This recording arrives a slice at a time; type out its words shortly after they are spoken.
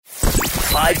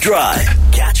5 Drive.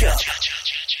 Catch up.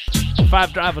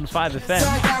 5 Drive on 5 FM.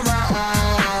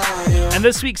 And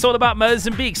this week's all about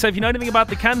Mozambique. So if you know anything about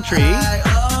the country,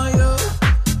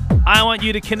 I want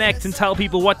you to connect and tell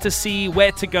people what to see,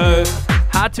 where to go,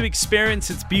 how to experience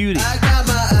its beauty.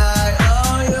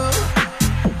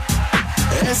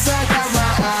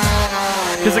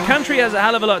 Because the country has a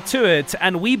hell of a lot to it,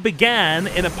 and we began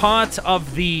in a part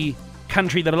of the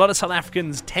country that a lot of South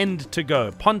Africans tend to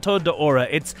go, Ponta de Ora.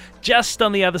 It's just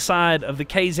on the other side of the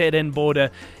KZN border.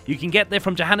 You can get there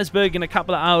from Johannesburg in a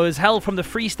couple of hours, hell, from the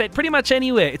Free State, pretty much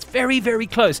anywhere. It's very, very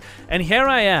close. And here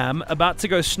I am about to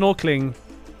go snorkeling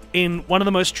in one of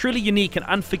the most truly unique and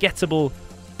unforgettable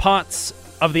parts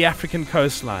of the African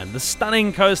coastline, the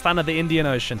stunning coastline of the Indian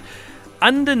Ocean.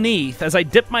 Underneath, as I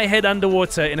dip my head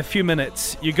underwater in a few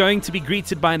minutes, you're going to be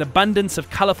greeted by an abundance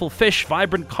of colorful fish,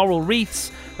 vibrant coral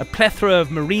reefs, a plethora of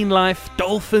marine life,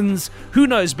 dolphins, who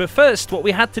knows. But first, what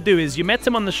we had to do is, you met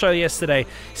him on the show yesterday.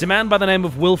 He's a man by the name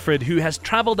of Wilfred, who has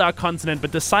traveled our continent but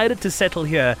decided to settle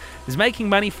here. He's making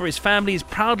money for his family. He's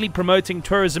proudly promoting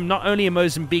tourism not only in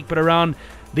Mozambique but around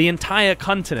the entire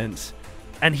continent.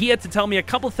 And he had to tell me a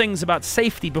couple things about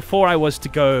safety before I was to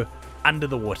go under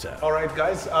the water. All right,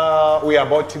 guys, we are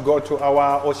about to go to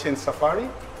our ocean safari.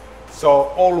 So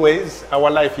always,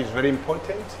 our life is very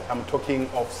important. I'm talking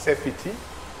of safety,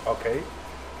 okay?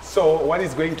 So what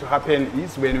is going to happen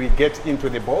is when we get into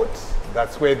the boat,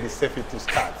 that's where the safety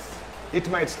starts. It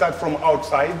might start from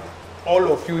outside.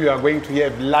 All of you are going to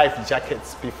have life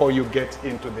jackets before you get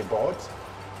into the boat.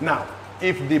 Now,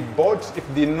 if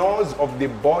the nose of the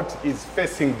boat is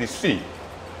facing the sea,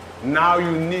 now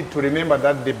you need to remember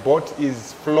that the boat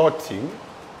is floating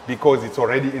because it's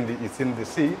already in the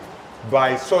sea.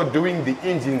 By so doing, the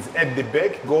engines at the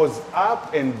back goes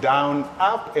up and down,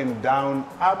 up and down,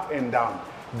 up and down.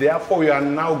 Therefore, you are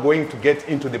now going to get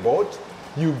into the boat.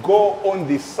 You go on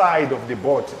the side of the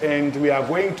boat, and we are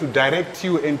going to direct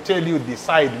you and tell you the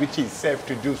side which is safe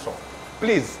to do so.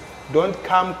 Please don't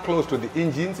come close to the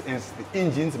engines, and the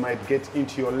engines might get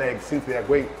into your legs since they are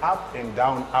going up and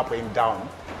down, up and down.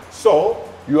 So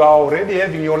you are already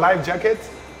having your life jacket.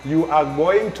 You are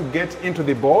going to get into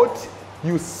the boat.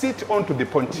 You sit onto the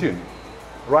pontoon.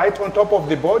 Right on top of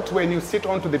the boat, when you sit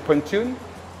onto the pontoon,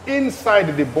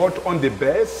 inside the boat on the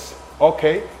base,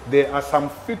 okay, there are some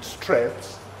foot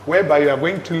straps whereby you are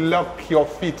going to lock your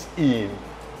feet in.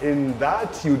 In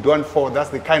that you don't fall.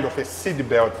 That's the kind of a seat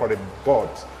belt for the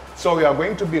boat. So you are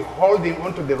going to be holding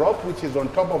onto the rope which is on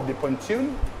top of the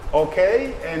pontoon,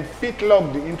 okay, and feet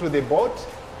locked into the boat,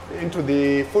 into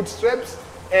the foot straps.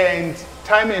 And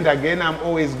time and again, I'm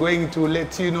always going to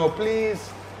let you know, please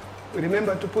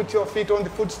remember to put your feet on the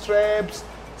foot straps.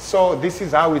 So this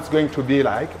is how it's going to be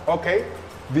like, okay.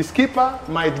 The skipper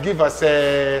might give us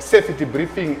a safety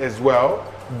briefing as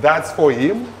well. That's for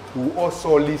him. We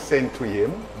also listen to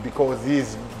him because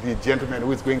he's the gentleman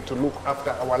who is going to look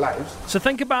after our lives. So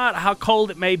think about how cold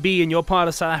it may be in your part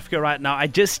of South Africa right now. I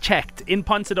just checked. In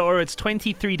Ponta de Ora, it's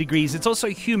 23 degrees. It's also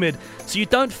humid, so you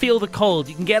don't feel the cold.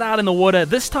 You can get out in the water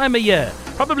this time of year,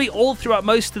 probably all throughout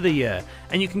most of the year.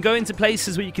 And you can go into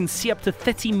places where you can see up to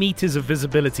 30 meters of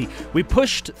visibility. We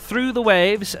pushed through the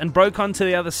waves and broke onto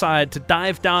the other side to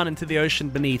dive down into the ocean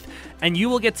beneath. And you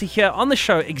will get to hear on the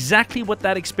show exactly what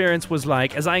that experience was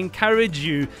like, as I encourage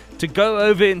you to go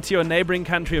over into your neighboring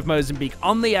country of Mozambique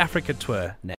on the Africa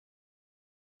tour next.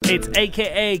 It's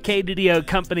AKA KDDO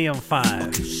Company on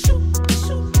 5.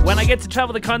 When I get to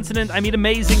travel the continent, I meet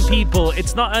amazing people.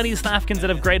 It's not only South Africans that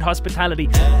have great hospitality,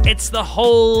 it's the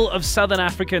whole of Southern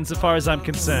Africa insofar as I'm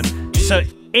concerned. So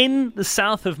in the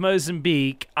south of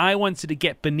Mozambique, I wanted to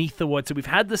get beneath the water. We've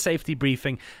had the safety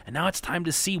briefing, and now it's time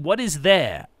to see what is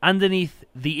there underneath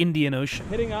the Indian Ocean.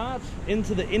 Heading out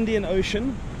into the Indian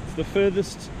Ocean. It's the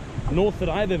furthest north that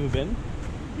I've ever been.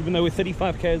 Even though we're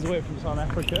 35 km away from South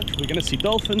Africa, we're going to see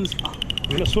dolphins,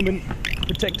 we're going to swim in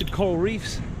protected coral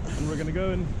reefs, and we're going to go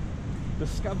and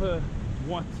discover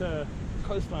what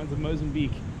coastlines of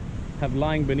Mozambique have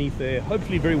lying beneath their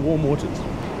hopefully very warm waters. I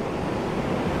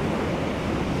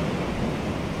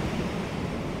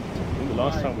think the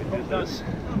last time we did this,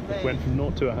 it went from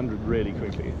 0 to 100 really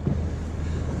quickly.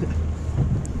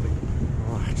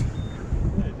 Right. Is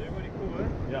everybody cool, eh?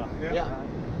 Yeah.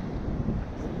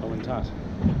 I went tight.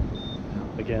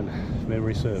 Again, if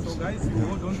memory serves. So guys, we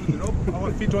hold on to the rope,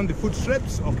 our feet on the foot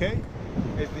straps, okay?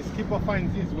 As the skipper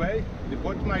finds his way, the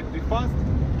boat might be fast,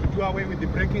 we do away with the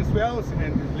braking swells,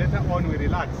 and later on we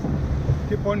relax.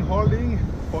 Keep on holding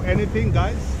for anything,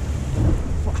 guys.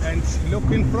 And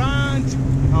look in front.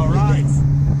 All right.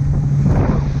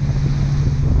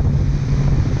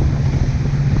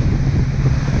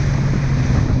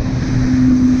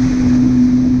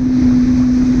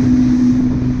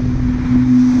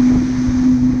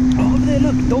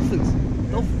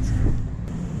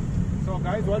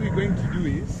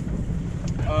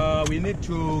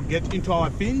 to get into our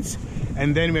fins,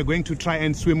 and then we're going to try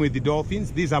and swim with the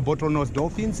dolphins. These are bottlenose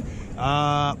dolphins.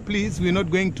 Please, we're not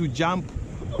going to jump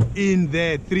in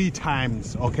there 3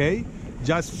 times, okay?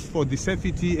 Just for the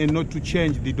safety and not to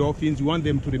change the dolphins. We want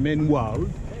them to remain wild.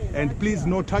 And please,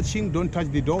 no touching. Don't touch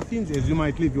the dolphins, as you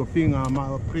might leave your finger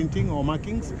printing or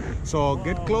markings. So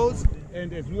get close.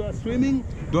 And as we are swimming,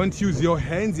 don't use your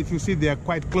hands if you see they are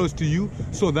quite close to you,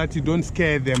 so that you don't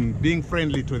scare them, being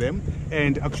friendly to them,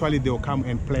 and actually they'll come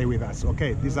and play with us.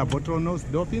 Okay, these are bottlenose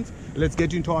dolphins. Let's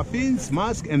get into our fins,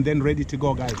 mask, and then ready to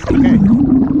go, guys. Okay.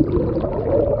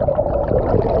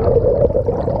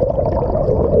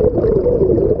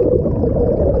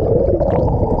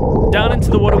 Down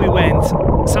into the water we went,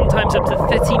 sometimes up to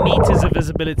 30 meters of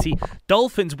visibility.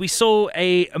 Dolphins, we saw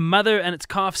a mother and its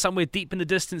calf somewhere deep in the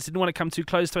distance, didn't want to come too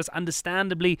close to us.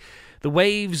 Understandably, the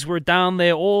waves were down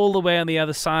there all the way on the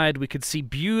other side. We could see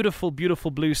beautiful,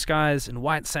 beautiful blue skies and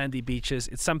white sandy beaches.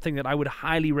 It's something that I would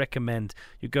highly recommend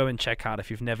you go and check out if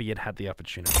you've never yet had the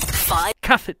opportunity. 5.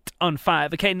 Cuff it on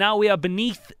 5. Okay, now we are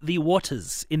beneath the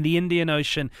waters in the Indian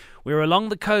Ocean. We're along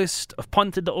the coast of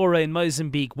Ponta de Ora in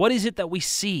Mozambique. What is it that we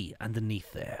see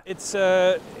underneath there? It's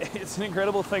an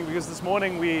incredible thing, because this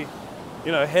morning we,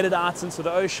 headed out into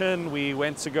the ocean. We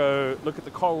went to go look at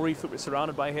the coral reef that we're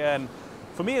surrounded by here. And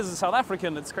for me as a South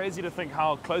African, it's crazy to think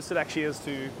how close it actually is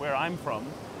to where I'm from.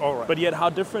 All right. But yet how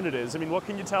different it is. I mean, what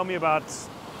can you tell me about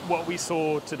what we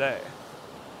saw today?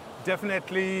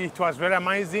 Definitely, it was very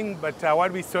amazing, but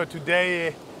what we saw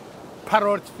today,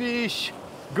 parrotfish,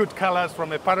 good colors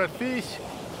from a parrotfish,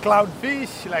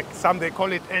 cloudfish, like some they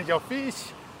call it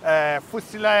angelfish,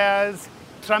 fusillayas,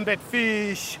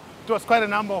 trumpetfish. It was quite a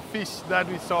number of fish that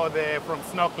we saw there from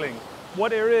snorkeling.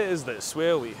 What area is this?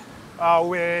 Where are we?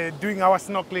 We're doing our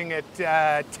snorkeling at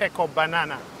Teko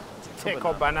Banana.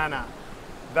 Teko Banana.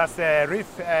 That's a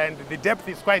reef, and the depth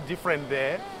is quite different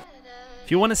there. If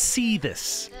you want to see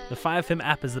this, the 5FM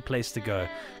app is the place to go.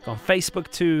 Go on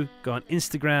Facebook too, go on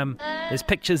Instagram. There's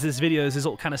pictures, there's videos, there's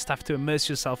all kind of stuff to immerse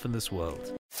yourself in this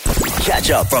world. Catch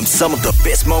up from some of the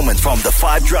best moments from the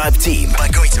 5 Drive team by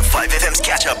going to 5FM's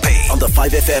catch-up page on the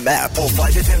 5FM app or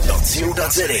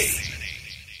 5FM.co.za.